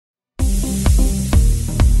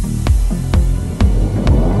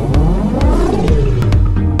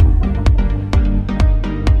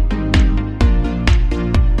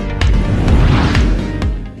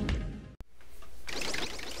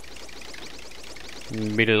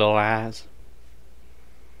Beady little eyes.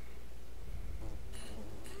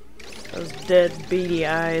 Those dead, beady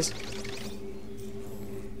eyes.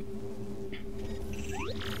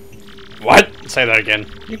 What? Say that again.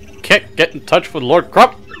 You can't get in touch with Lord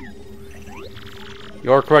Crump.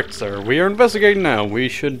 You're correct, sir. We are investigating now. We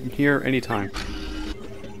should hear any time.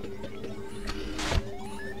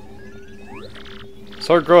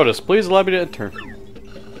 Sir Grotus, please allow me to enter.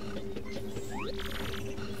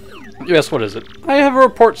 Yes, what is it? I have a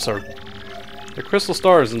report, sir. The crystal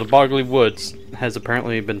stars in the Boggly Woods has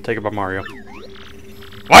apparently been taken by Mario.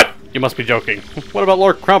 What? You must be joking. What about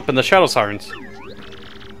Lord Crump and the Shadow Sirens?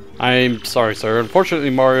 I'm sorry, sir. Unfortunately,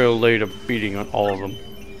 Mario laid a beating on all of them.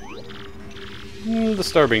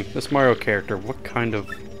 Disturbing. This Mario character. What kind of...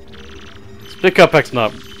 Speak up,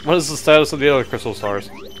 X-Nut. What is the status of the other crystal stars?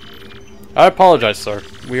 I apologize, sir.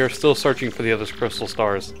 We are still searching for the other crystal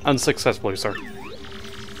stars. Unsuccessfully, sir.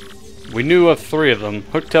 We knew of 3 of them.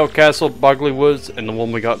 Hooktail Castle, Boggly Woods, and the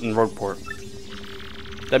one we got in Roadport.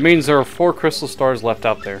 That means there are 4 crystal stars left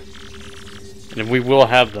out there. And we will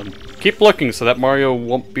have them. Keep looking so that Mario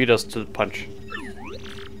won't beat us to the punch.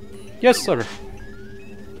 Yes, sir.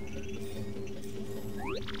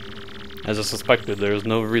 As I suspected, there is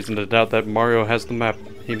no reason to doubt that Mario has the map.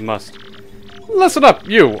 He must. Listen up,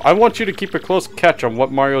 you! I want you to keep a close catch on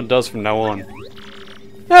what Mario does from now on.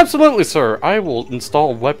 Absolutely, sir. I will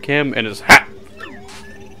install a webcam in his hat.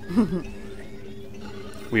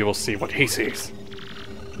 We will see what he sees.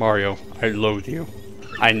 Mario, I loathe you.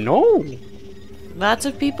 I know. Lots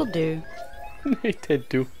of people do. They did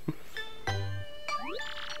too.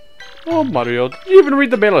 Oh, Mario, did you even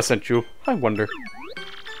read the mail I sent you? I wonder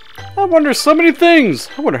so many things.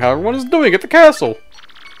 I wonder how everyone is doing at the castle.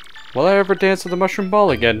 Will I ever dance at the mushroom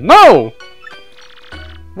ball again? No!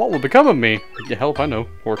 What will become of me? Yeah, hell if I know,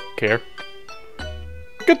 or care.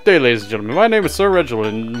 Good day, ladies and gentlemen. My name is Sir Reginald,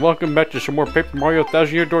 and welcome back to some more Paper Mario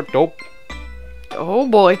 1000-Year Door Dope. Oh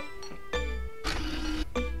boy.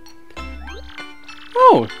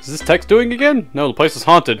 Oh, is this Tex doing again? No, the place is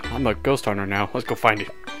haunted. I'm a ghost hunter now. Let's go find it.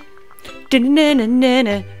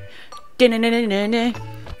 Da-na-na-na-na. Da-na-na-na-na.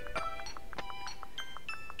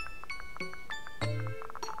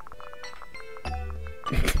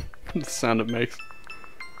 The sound it makes.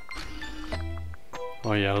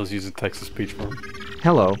 Oh yeah, I was using Texas Peach for him.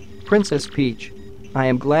 Hello, Princess Peach. I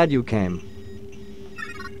am glad you came.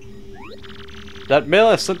 That mail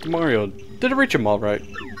I sent to Mario, did it reach him all right?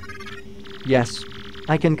 Yes,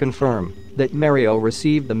 I can confirm that Mario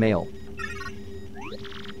received the mail.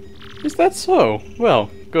 Is that so? Well,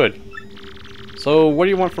 good. So, what do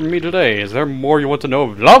you want from me today? Is there more you want to know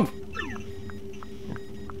of love?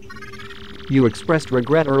 You expressed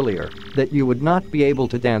regret earlier that you would not be able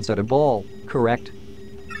to dance at a ball, correct?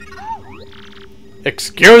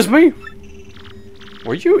 Excuse me?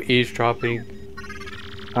 Were you eavesdropping?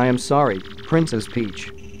 I am sorry, Princess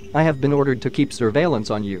Peach. I have been ordered to keep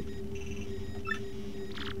surveillance on you.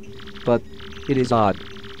 But it is odd.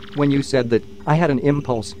 When you said that, I had an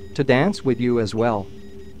impulse to dance with you as well.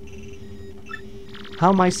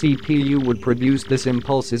 How my CPU would produce this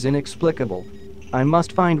impulse is inexplicable. I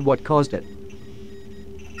must find what caused it.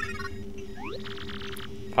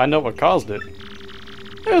 Find out what caused it.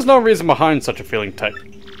 There's no reason behind such a feeling, Tech.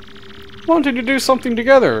 Wanting to do something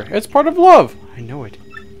together. It's part of love. I know it.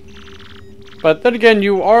 But then again,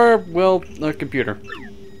 you are, well, a computer.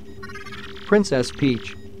 Princess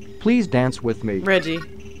Peach, please dance with me. Reggie.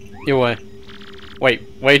 You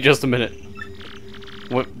wait just a minute.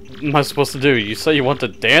 What am I supposed to do? You say you want to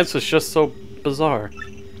dance? It's just so bizarre.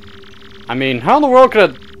 I mean, how in the world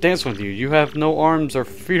could I dance with you? You have no arms or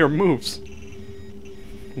feet or moves.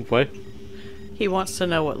 What? He wants to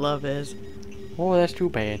know what love is. Oh, that's too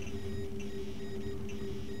bad.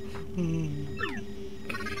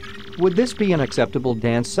 Would this be an acceptable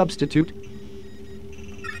dance substitute?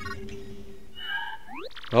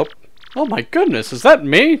 Oh. Oh my goodness, is that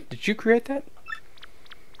me? Did you create that?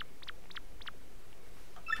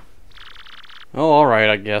 Oh, alright,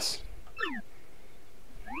 I guess.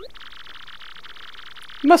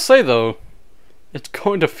 I must say, though, it's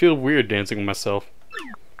going to feel weird dancing with myself.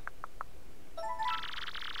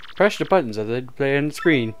 Press the buttons as they play on the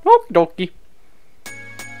screen. Okie dokie.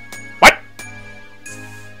 What?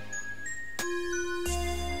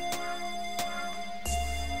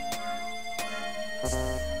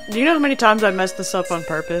 Do you know how many times I messed this up on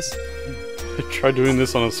purpose? I tried doing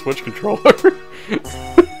this on a Switch controller.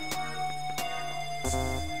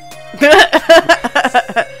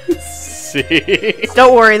 See?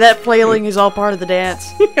 Don't worry, that flailing is all part of the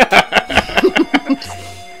dance.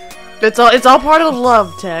 It's all part of the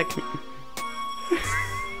love, Tech.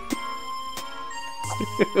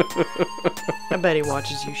 I bet he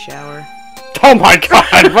watches you shower. Oh my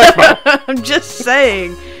god! What? I'm just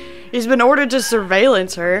saying. He's been ordered to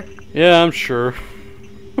surveillance her. Yeah, I'm sure.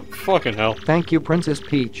 Fucking hell. Thank you, Princess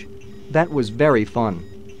Peach. That was very fun.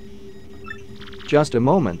 Just a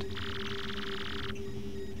moment.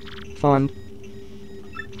 Fund.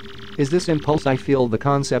 Is this impulse I feel the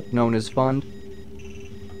concept known as fund?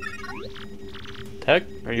 Tech,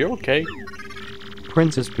 are you okay?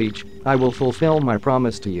 Princess Peach, I will fulfill my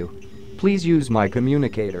promise to you. Please use my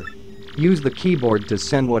communicator. Use the keyboard to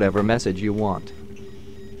send whatever message you want.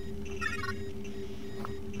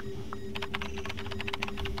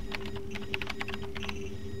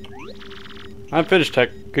 I'm finished,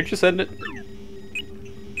 Tech. Could you send it?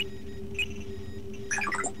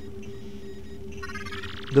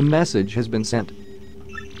 The message has been sent.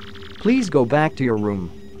 Please go back to your room.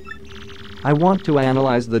 I want to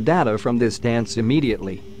analyze the data from this dance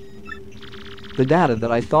immediately. The data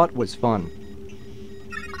that I thought was fun.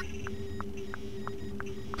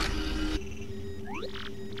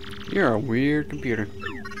 You're a weird computer.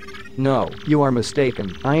 No, you are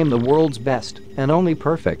mistaken. I am the world's best and only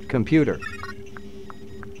perfect computer.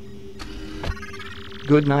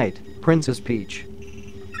 Good night, Princess Peach.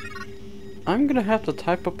 I'm gonna have to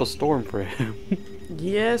type up a storm for him.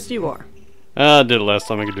 Yes, you are. I did it last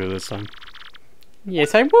time, I can do it this time.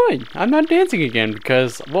 Yes, I would. I'm not dancing again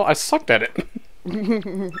because, well, I sucked at it.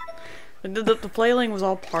 The flailing was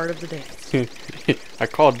all part of the dance. I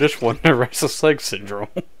called this one a restless leg syndrome.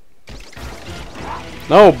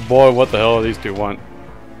 Oh boy, what the hell do these two want?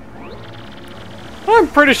 I'm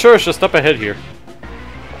pretty sure it's just up ahead here.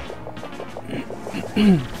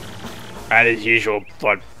 As usual,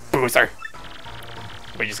 blood boozer.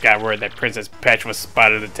 We just got word that Princess Peach was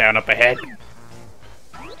spotted in the town up ahead.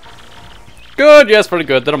 Good, yes, pretty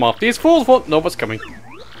good. Then I'm off. These fools won't know what's coming.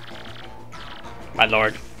 My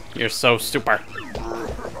lord, you're so super.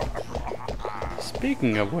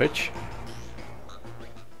 Speaking of which...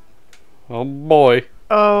 Oh boy.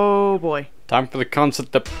 Oh boy. Time for the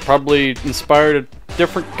concept that probably inspired a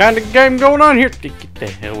different kind of game going on here. Get the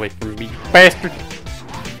hell away from me, bastard.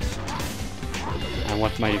 I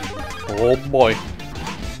want my... Oh boy.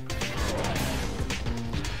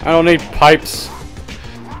 I don't need pipes.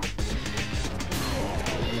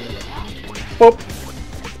 Boop.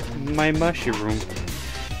 My mushroom.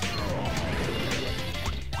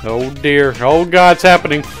 Oh dear. Oh god, it's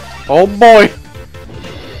happening. Oh boy.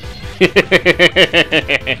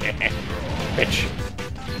 Bitch.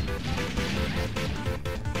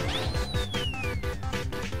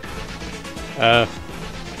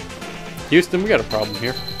 Houston, we got a problem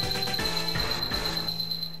here.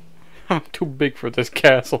 I'm too big for this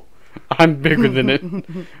castle. I'm bigger than it.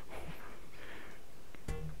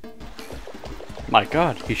 My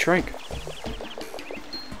god, he shrank.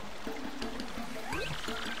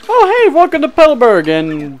 Oh hey, welcome to Pellberg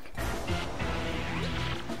and...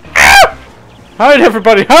 Ah! Hide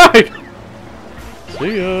everybody, hide!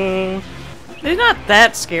 See ya! They're not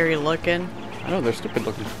that scary looking. I know, they're stupid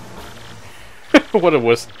looking. What a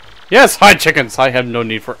wuss. Yes, hide chickens! I have no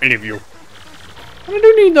need for any of you. What I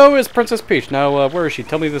do need though is Princess Peach. Now, where is she?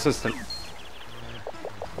 Tell me the assistant.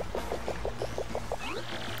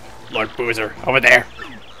 Lord Boozer, over there.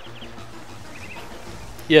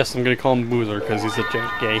 Yes, I'm gonna call him Boozer because he's a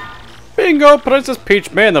gay. Bingo, Princess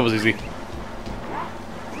Peach. Man, that was easy.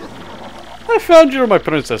 I found you, my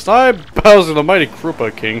princess. I bow to the mighty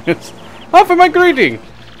Krupa King. Offer my greeting.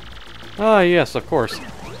 Ah, yes, of course.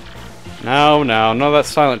 Now, none of that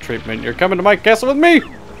silent treatment. You're coming to my castle with me.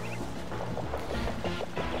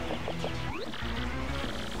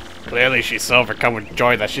 Clearly, she's so overcome with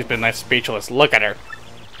joy that she's been left speechless. Look at her.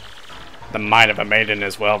 The mind of a maiden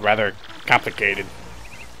is, well, rather complicated.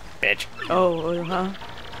 Bitch. Oh, huh?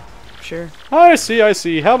 Sure. I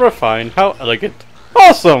see. How refined. How elegant.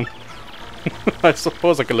 Awesome! I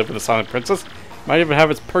suppose I could live with a silent princess. Might even have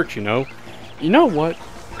its perks, you know. You know what?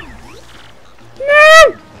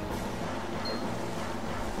 No!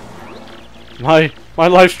 My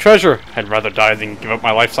life's treasure. I'd rather die than give up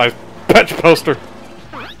my life-size patch poster.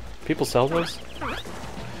 People sell those?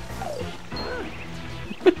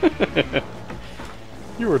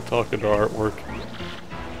 You were talking to artwork.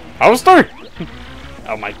 Poster?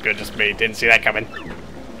 Oh my goodness me, didn't see that coming.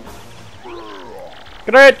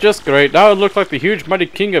 Great, just great. Now it looks like the huge mighty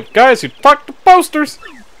king of guys who talk to posters.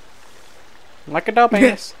 Like a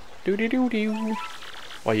dumbass. Doo-doo-doo-doo.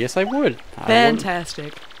 Why, yes I would.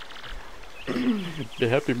 Fantastic. The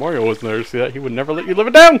Happy Mario wasn't there to see that. He would never let you live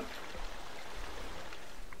it down.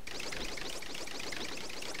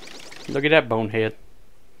 Look at that bonehead.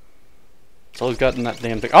 Still gotten that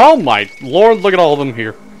damn thing. Oh my lord, look at all of them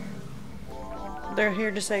here. They're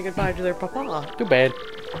here to say goodbye to their papa. Too bad.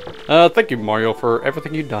 Thank you, Mario, for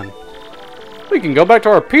everything you've done. We can go back to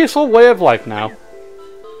our peaceful way of life now.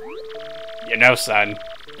 You know, son,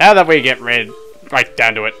 now that we get right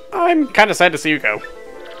down to it, I'm kind of sad to see you go.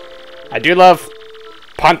 I do love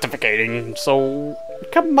pontificating, so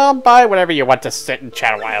come on by whenever you want to sit and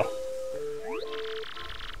chat a while.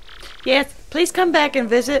 Yes, please come back and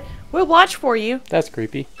visit. We'll watch for you. That's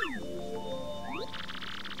creepy.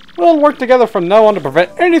 We'll work together from now on to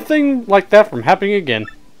prevent anything like that from happening again.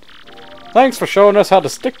 Thanks for showing us how to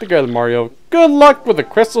stick together, Mario. Good luck with the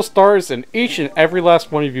crystal stars, and each and every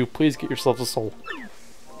last one of you, please get yourselves a soul.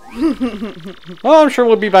 Well, I'm sure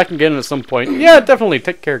we'll be back again at some point. Yeah, definitely.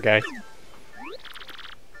 Take care, guys.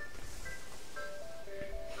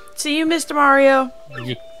 See you, Mr. Mario.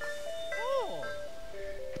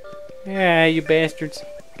 Yeah, you bastards.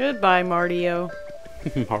 Goodbye, Martio.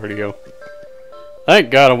 Mario. Thank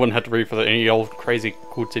God I wouldn't have to read for any old crazy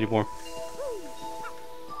quotes anymore.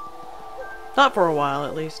 Not for a while,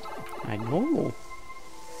 at least. I know.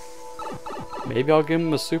 Maybe I'll give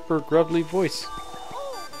him a super grubbly voice.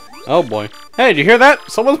 Oh boy. Hey, did you hear that?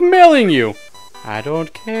 Someone's mailing you! I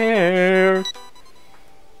don't care.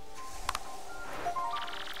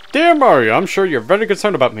 Dear Mario, I'm sure you're very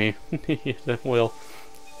concerned about me. Well,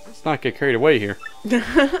 let's not get carried away here.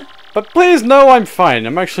 But please know I'm fine.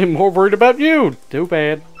 I'm actually more worried about you. Too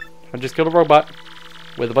bad. I just killed a robot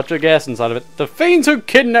with a bunch of gas inside of it. The fiends who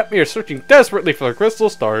kidnapped me are searching desperately for the crystal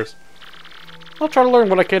stars. I'll try to learn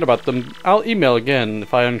what I can about them. I'll email again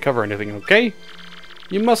if I uncover anything, okay?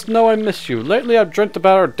 You must know I miss you. Lately I've dreamt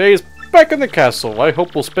about our days back in the castle. I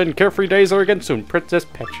hope we'll spend carefree days there again soon. Princess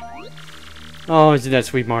Peach. Oh, isn't that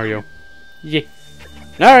sweet, Mario? Yeah.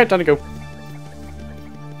 Alright, time to go.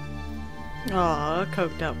 Aw, a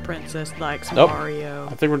coked out princess likes Nope. Mario.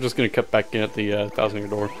 I think we're just gonna cut back in at the 1,000-year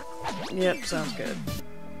door. Yep, sounds good.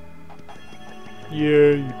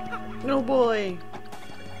 Yay. Oh boy.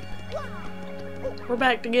 We're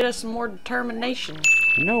back to get us some more determination.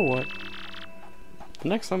 You know what?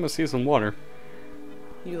 Next time I see some water,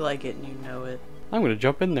 You like it and you know it. I'm gonna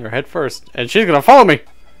jump in there head first, and she's gonna follow me.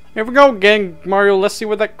 Here we go, gang. Mario, let's see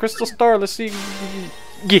what that crystal star. Let's see.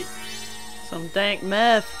 Yeah. Some dank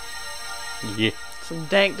meth. Yeah. Some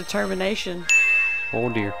dank determination. Oh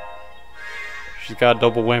dear. She's got a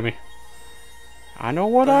double whammy. I know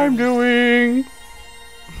what I'm doing.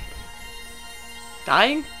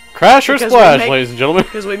 Dying? Crash or Because we splash, make- ladies and gentlemen.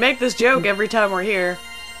 Because we make this joke every time we're here.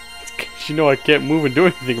 You know I can't move and do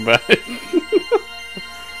anything about it.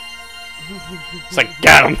 It's like,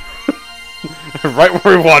 got him! Right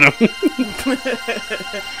where we want him.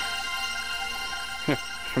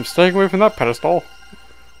 I'm staying away from that pedestal.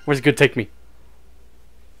 Where's it gonna take me?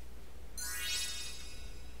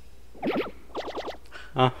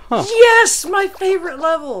 Uh-huh. Yes! My favorite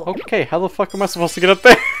level! Okay, how the fuck am I supposed to get up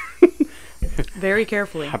there? Very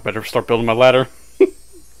carefully. I better start building my ladder.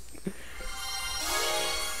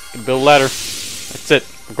 Build a ladder. That's it.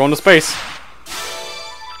 We're going to space.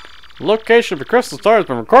 Location of the crystal star has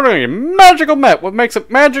been recorded on a magical map. What makes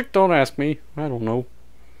it magic? Don't ask me. I don't know.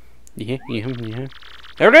 Yeah.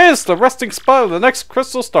 There it is! The resting spot of the next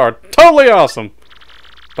crystal star. Totally awesome!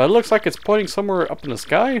 But it looks like it's pointing somewhere up in the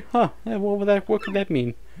sky? Huh. What could that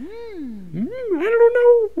mean? I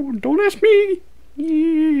don't know. Don't ask me.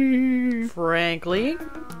 Frankly.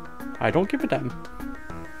 I don't give a damn.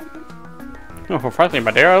 Oh, frankly,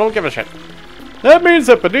 my dear, I don't give a shit. That means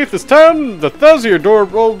that beneath this town, the 1,000-year door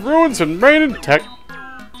rolled ruins and rain intact.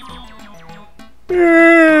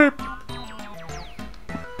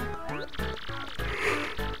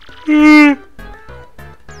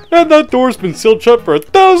 And that door's been sealed shut for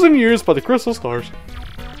 1,000 years by the crystal stars.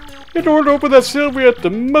 In order to open that seal, we have to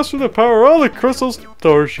muster the power of all the crystal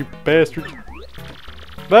stars, you bastards.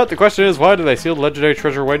 But the question is, why do they seal the legendary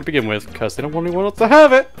treasure away to begin with? Because they don't want anyone else to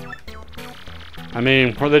have it. I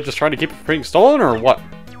mean, were they just trying to keep it from being stolen, or what?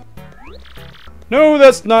 No,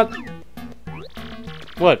 that's not...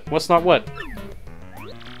 What? What's not what?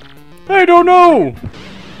 I don't know!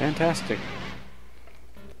 Fantastic.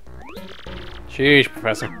 Sheesh,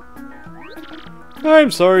 Professor.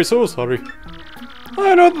 I'm sorry, so sorry.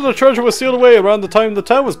 I know that the treasure was sealed away around the time the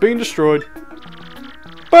town was being destroyed.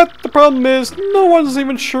 But the problem is, no one's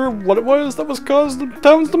even sure what it was that was caused the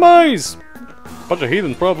town's demise. Bunch of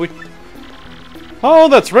heathens, probably. All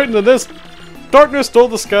that's written in this: darkness stole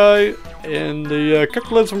the sky, and the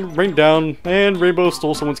cuckolds rained down, and Rainbow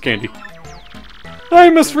stole someone's candy.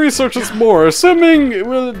 I must research this more, assuming it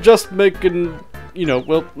will just make an, you know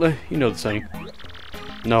the saying.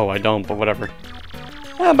 No, I don't, but whatever.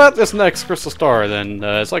 How about this next crystal star, then?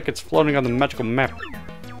 It's like it's floating on the magical map.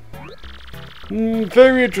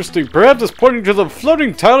 Very interesting. Perhaps it's pointing to the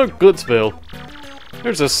floating town of Glitzville.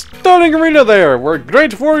 There's a stunning arena there, where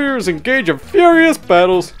great warriors engage in furious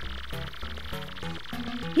battles.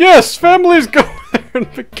 Yes, families go there on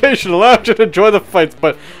vacation, allowed you to enjoy the fights,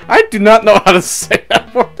 but I do not know how to say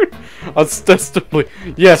that word. Ostensibly.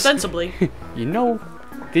 Yes. Ostensibly. You know,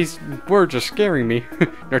 these words are scaring me.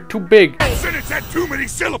 They're too big. Sentence had too many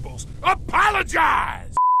syllables.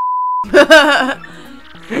 Apologize!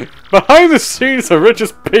 Behind the scenes, the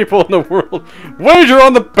richest people in the world wager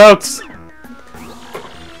on the bouts.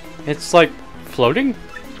 It's like floating?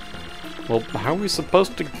 Well, how are we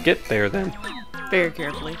supposed to get there then? Very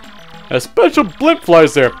carefully. A special blimp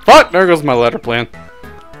flies there. Fuck, there goes my ladder plan.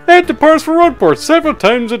 It departs for roadport several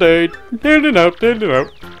times a day. In and out, in and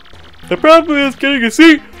out. The problem is getting a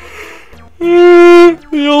seat.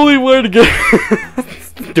 The only way to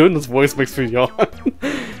get... Doing this voice makes me yawn.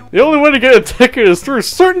 The only way to get a ticket is through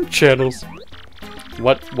certain channels.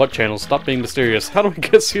 What channels? Stop being mysterious. How do we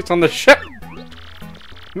get seats on the ship?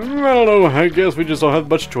 I don't know. I guess we just don't have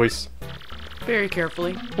much choice. Very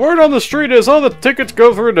carefully. Word on the street is all the tickets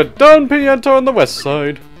go through to Don Piento on the west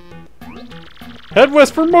side. Head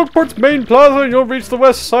west from Roadport's main plaza and you'll reach the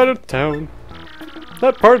west side of town.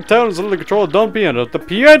 That part of town is under the control of Don Piento, the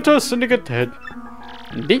Piento Syndicate head.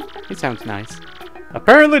 Indeed, he sounds nice.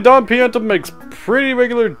 Apparently Don Piento makes pretty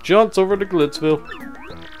regular jaunts over to Glitzville.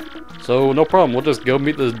 So no problem, we'll just go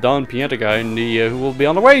meet this Don Piento guy and who will be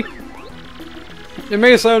on the way. It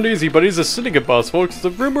may sound easy, but he's a syndicate boss, folks. The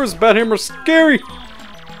rumors about him are scary.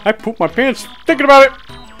 I pooped my pants thinking about it.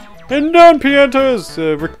 And Don Piento is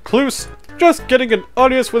a recluse. Just getting an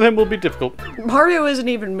audience with him will be difficult. Mario isn't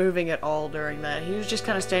even moving at all during that. He was just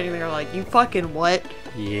kind of standing there like, you fucking what?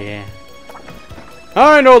 Yeah.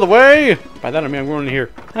 I know the way. By that I mean I'm going in here.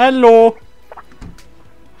 Hello.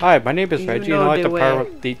 Hi, my name is Reggie and I like to power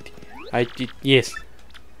up the... Yes.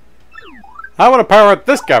 I want to power up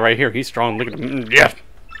this guy right here. He's strong. Look at him. Yeah.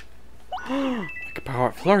 I could power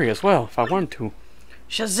up Flurry as well if I wanted to.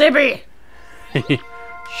 Shazibi!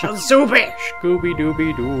 Shazubi!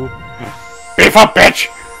 Scooby-Dooby-Doo. Beef up, bitch!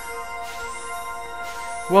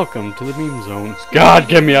 Welcome to the meme zones. God,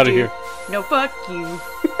 get me out of here. No, fuck you.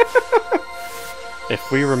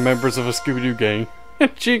 If we were members of a Scooby-Doo gang.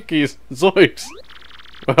 Jinkies. Zoiks.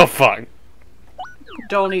 Well, fine.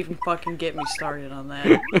 Don't even fucking get me started on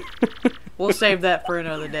that. We'll save that for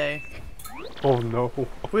another day. Oh no.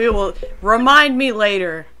 We will... Remind me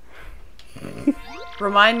later.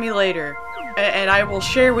 Remind me later. And I will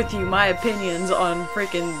share with you my opinions on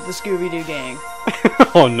freaking the Scooby-Doo gang.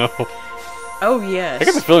 Oh no. Oh yes. I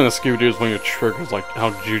get the feeling that Scooby-Doo is one of your triggers, like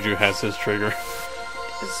how Juju has his trigger.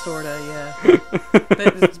 Sorta, yeah.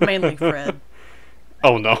 It's mainly Fred.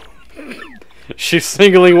 Oh no. She's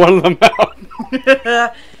singling one of them out.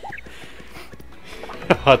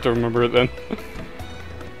 I'll have to remember it then.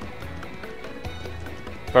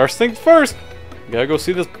 First things first. Gotta go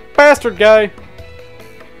see this bastard guy.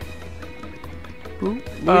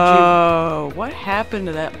 Oh, what happened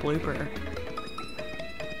to that blooper?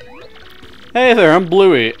 Hey there, I'm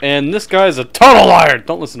Bluey, and this guy's a total liar!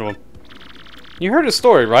 Don't listen to him. You heard his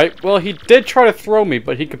story, right? Well, he did try to throw me,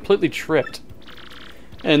 but he completely tripped.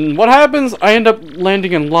 And what happens? I end up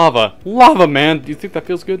landing in lava. Lava, man! Do you think that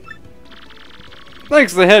feels good?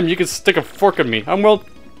 Thanks to him, you can stick a fork in me. I'm well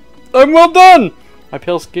done! My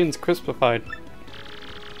pale skin's crispified.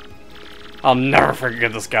 I'll never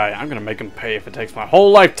forget this guy. I'm gonna make him pay if it takes my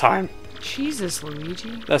whole lifetime. Jesus,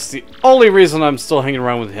 Luigi. That's the only reason I'm still hanging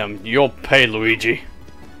around with him. You'll pay, Luigi.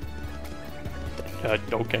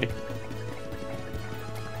 Okay.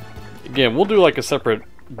 Again, we'll do like a separate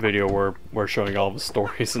video where we're showing all of his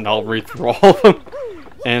stories and I'll read through all of them.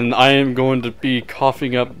 And I am going to be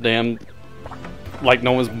coughing up damn like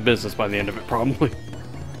no one's business by the end of it, probably.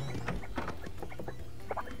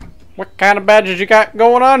 What kind of badges you got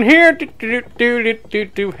going on here?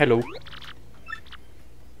 Hello.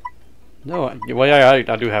 No, well, yeah,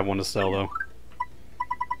 I do have one to sell, though.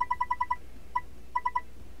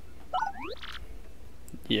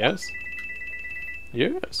 Yes?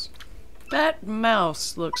 Yes. That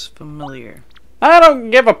mouse looks familiar. I don't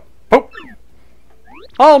give a poop!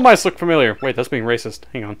 All mice look familiar. Wait, that's being racist.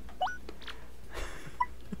 Hang on.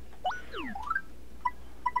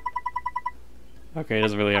 Okay, it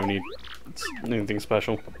doesn't really have anything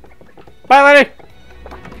special. Bye, lady!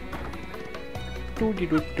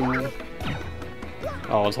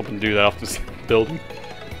 Oh, I was hoping to do that off this building.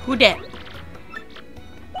 Who dat?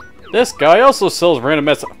 This guy also sells random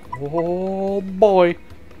mess. Oh boy.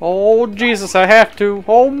 Oh Jesus, I have to.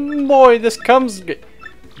 Oh boy, this comes...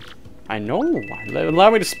 I know. Allow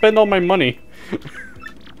me to spend all my money.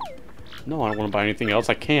 No, I don't want to buy anything else.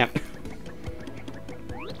 I can't.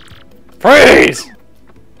 Freeze!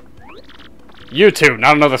 You two,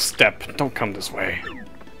 not another step. Don't come this way.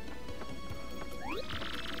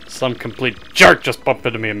 Some complete jerk just bumped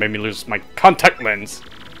into me and made me lose my contact lens.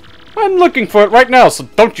 I'm looking for it right now, so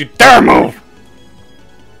don't you dare move!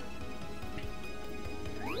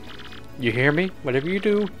 You hear me? Whatever you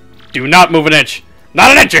do, do not move an inch!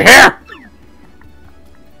 Not an inch, you hear?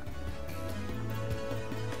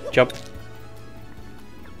 Jump.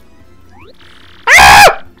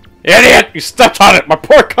 Ah! Idiot! You stepped on it! My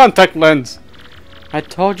poor contact lens! I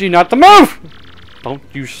told you not to move! Don't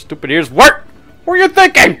you stupid ears work! What were you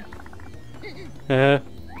thinking?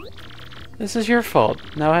 This is your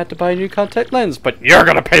fault. Now I have to buy a new contact lens, but you're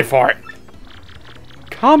gonna pay for it!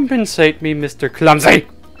 Compensate me, Mr. Clumsy!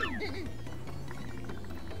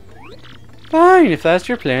 Fine, if that's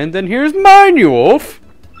your plan, then here's mine, you oaf!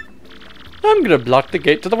 I'm gonna block the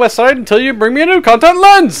gate to the west side until you bring me a new contact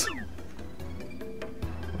lens!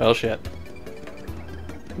 Well, shit.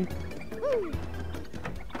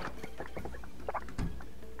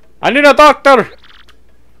 I need a doctor!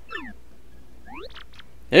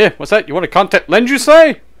 Yeah, what's that? You want a contact lens, you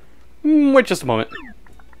say? Wait just a moment.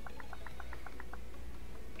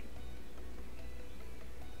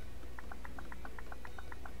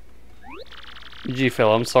 Gee,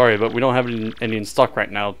 Phil, I'm sorry, but we don't have any in stock right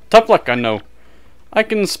now. Tough luck, I know. I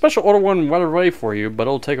can special order one right away for you, but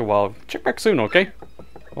it'll take a while. Check back soon, okay?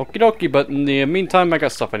 Okie dokie, but in the meantime, I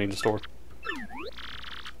got stuff I need to store.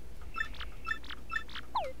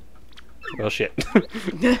 Well, shit.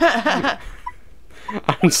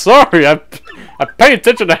 I'm sorry, I pay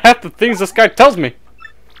attention to half the things this guy tells me.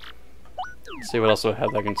 Let's see what else I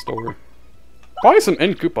have that I can store. Probably some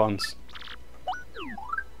end coupons.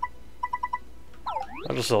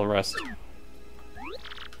 I'll just sell the rest.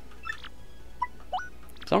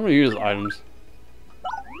 So I'm gonna use items.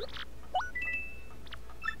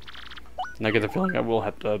 And I get the feeling I will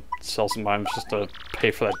have to sell some items just to pay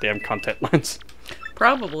for that damn contact lens.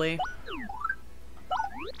 Probably.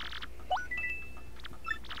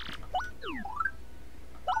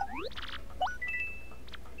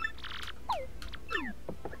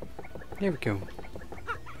 There we go.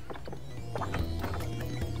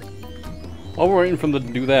 While we're waiting for them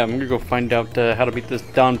to do that, I'm gonna go find out how to beat this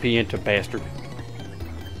Don Pienta bastard.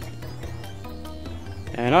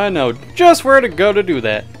 And I know just where to go to do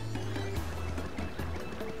that.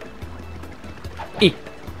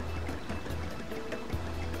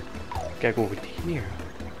 Gotta go over here.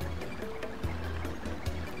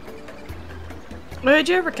 Well, did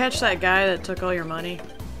you ever catch that guy that took all your money?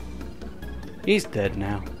 He's dead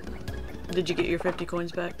now. Did you get your 50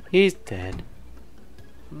 coins back? He's dead.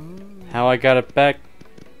 How I got it back,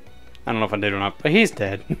 I don't know if I did or not, but he's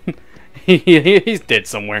dead. He's dead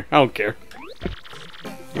somewhere. I don't care.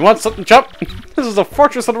 You want something, Chop? This is a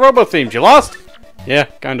Fortress of the Robo themed. You lost? Yeah,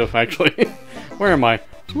 kind of, actually. Where am I?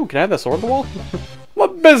 Ooh, can I have that sword on the wall?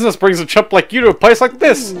 What business brings a chump like you to a place like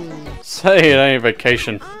this? Say, it ain't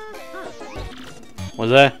vacation.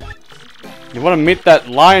 What's that? You want to meet that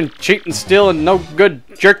lying, cheating, stealing, no good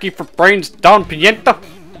jerky for brains Don Pienta?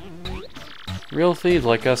 Real thieves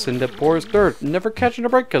like us end up poor as dirt, never catching a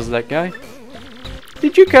break because of that guy.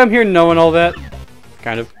 Did you come here knowing all that?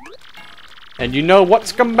 Kind of. And you know what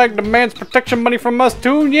scumbag demands protection money from us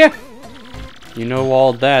too, yeah? You know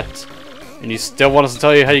all that. And you still want us to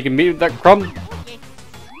tell you how you can meet with that crumb?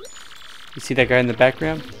 You see that guy in the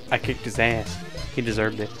background? I kicked his ass. He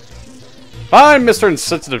deserved it. Fine, Mr.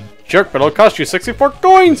 Insensitive Jerk, but it'll cost you 64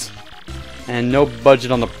 coins! And no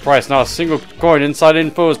budget on the price, not a single coin. Inside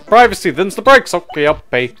info is privacy, them's the breaks. Okay, I'll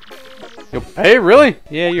pay. You'll pay? Really?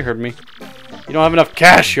 Yeah, you heard me. You don't have enough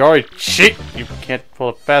cash, you already cheat. You can't pull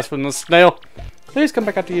it faster than a snail. Please come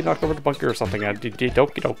back after you knocked over the bunker or something. Okie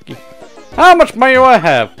dokie. How much money do I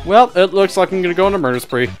have? Well, it looks like I'm gonna go on a murder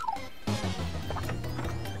spree.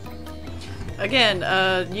 Again,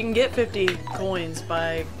 you can get 50 coins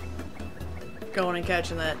by going and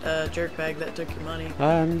catching that jerkbag that took your money.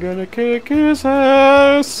 I'm gonna kick his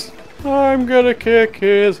ass. I'm gonna kick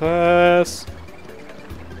his ass.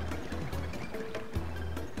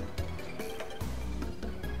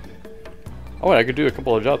 Oh wait, I could do a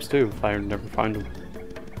couple of jobs too if I never find them.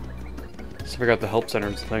 Let's figure out the help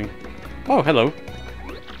centers thing. Oh, hello.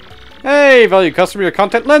 Hey, valued customer, your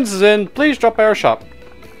contact lens is in. Please drop by our shop.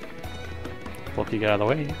 Well, if you get out of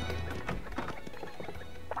the way.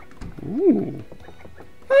 Ooh.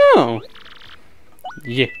 Oh.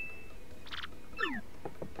 Yeah.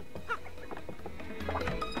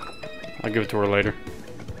 I'll give it to her later.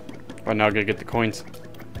 Right now, I gotta get the coins.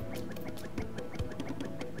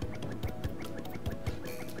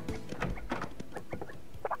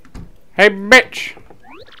 Hey, bitch!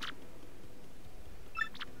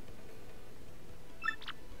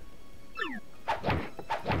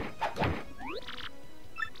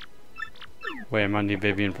 Wait, I might need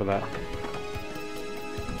Vivian for that.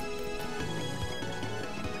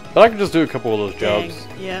 But I can just do a couple of those jobs.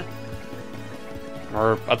 Dang, yeah.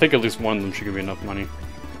 Or, I think at least one of them should give me enough money.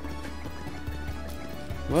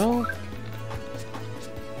 Well...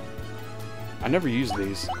 I never use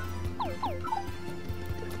these.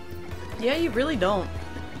 Yeah, you really don't.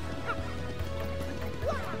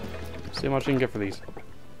 See how much you can get for these.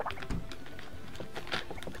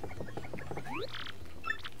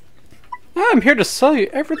 I'm here to sell you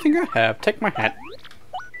everything I have. Take my hat.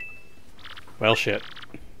 Well, shit.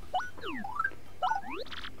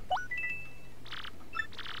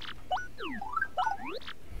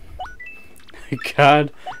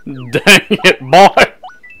 God dang it, boy!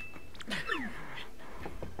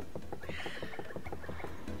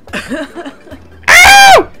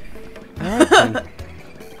 Ow! Alright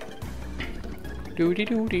Doody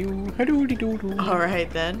doo doo, doody doo doo. Alright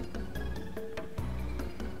then.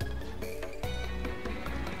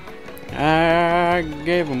 I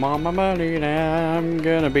gave him all my money, now I'm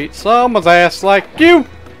gonna beat someone's ass like you!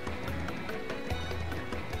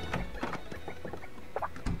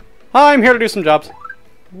 I'm here to do some jobs.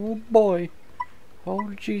 Oh boy.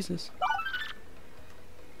 Oh Jesus.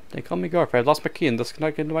 They call me Garf. I've lost my key and thus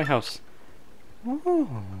cannot get into my house.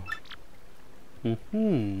 Oh.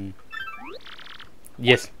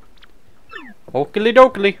 Yes. Oakley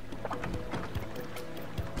dokley.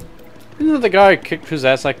 Isn't that the guy whose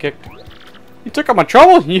ass I kicked? You took out my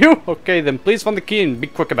trouble? You? Okay, then please find the key and be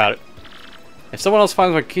quick about it. If someone else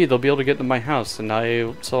finds my key, they'll be able to get into my house, and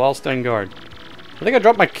so I'll stand guard. I think I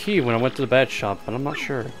dropped my key when I went to the bad shop, but I'm not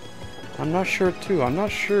sure. I'm not sure too. I'm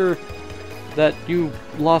not sure that you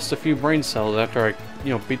lost a few brain cells after I,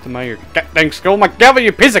 beat them out of your goddamn skull. My gavel,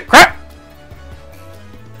 you piece of crap!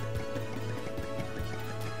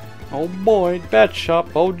 Oh boy, bad shop.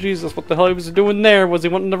 Oh Jesus, what the hell he was doing there? Was he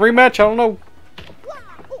wanting a rematch? I don't know.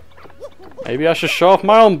 Maybe I should show off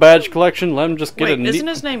my own badge collection. Let him just get Wait, isn't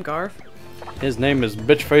his name Garf? His name is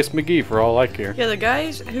Bitchface McGee for all I care. Yeah, the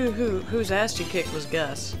guy whose ass you kicked was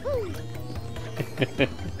Gus.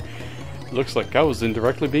 Looks like I was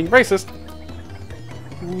indirectly being racist.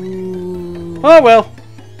 Ooh. Oh well.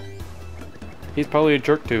 He's probably a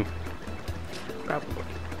jerk too. Probably.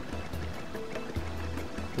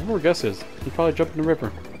 I wonder where Gus is. He probably jumped in the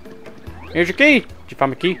river. Here's your key! Did you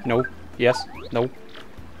find my key? No. Yes. No.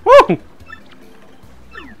 Woo!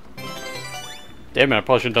 Damn it, I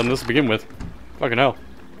probably shouldn't have done this to begin with. Fucking hell.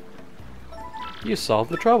 You solved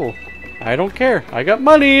the trouble. I don't care. I got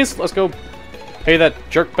monies! Let's go pay that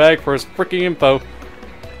jerkbag for his freaking info.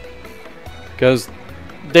 Because,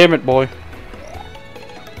 damn it, boy.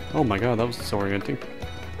 Oh my god, that was disorienting.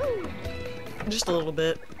 Just a little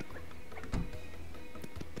bit.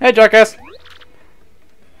 Hey, jackass!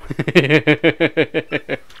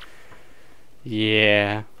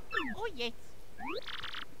 Yeah. Oh, yes.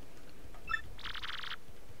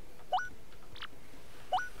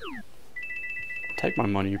 Take my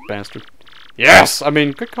money, you bastard. Yes! I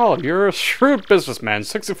mean, good call. You're a shrewd businessman.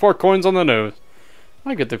 64 coins on the nose.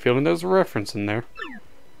 I get the feeling there's a reference in there.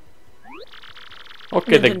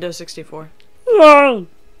 Okay, Nintendo 64.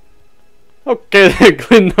 Okay, then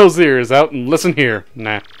clean those ears out and listen here.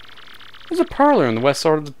 Nah. There's a parlor in the west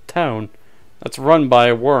side of the town that's run by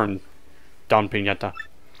a worm. Don Pinata.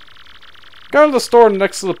 Go to the store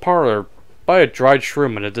next to the parlor. Buy a dried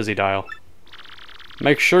shroom and a dizzy dial.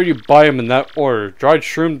 Make sure you buy them in that order. Dried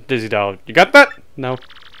shroom, dizzy dial. You got that? No.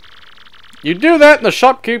 You do that and the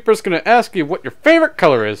shopkeeper's gonna ask you what your favorite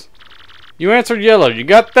color is. You answered yellow. You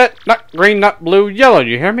got that? Not green, not blue, yellow.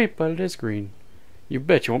 You hear me? But it is green. You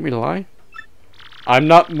bet. You want me to lie? I'm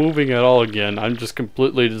not moving at all again. I'm just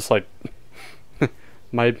completely just like...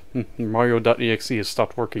 my Mario.exe has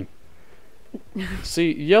stopped working.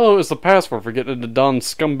 See, yellow is the password for getting into Don's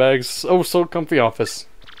scumbag's oh-so comfy office.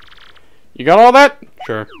 You got all that?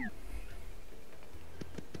 Sure.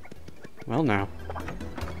 Well now.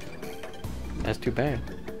 That's too bad.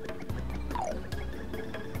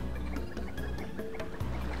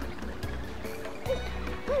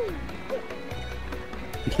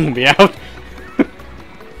 Be out.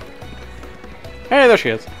 Hey, there she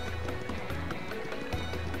is.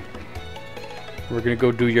 We're gonna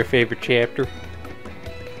go do your favorite chapter.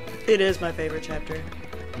 It is my favorite chapter.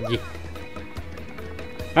 Yeah.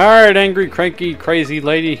 Alright, angry, cranky, crazy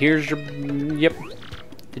lady, here's your... Yep.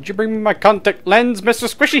 Did you bring me my contact lens, Mr.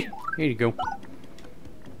 Squishy? Here you go.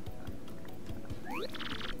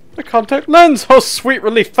 My contact lens! Oh, sweet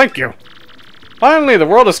relief, thank you! Finally, the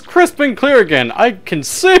world is crisp and clear again. I can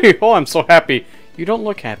see. Oh, I'm so happy. You don't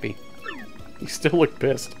look happy. You still look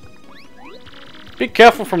pissed. Be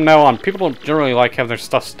careful from now on. People don't generally like having their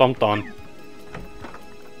stuff stomped on.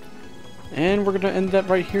 And we're gonna end that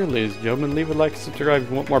right here, ladies and gentlemen. Leave a like, subscribe if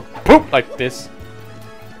you want more poop like this.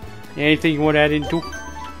 Anything you want to add into?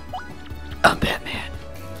 I'm Batman.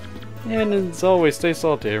 And as always, stay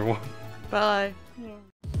salty, everyone. Bye.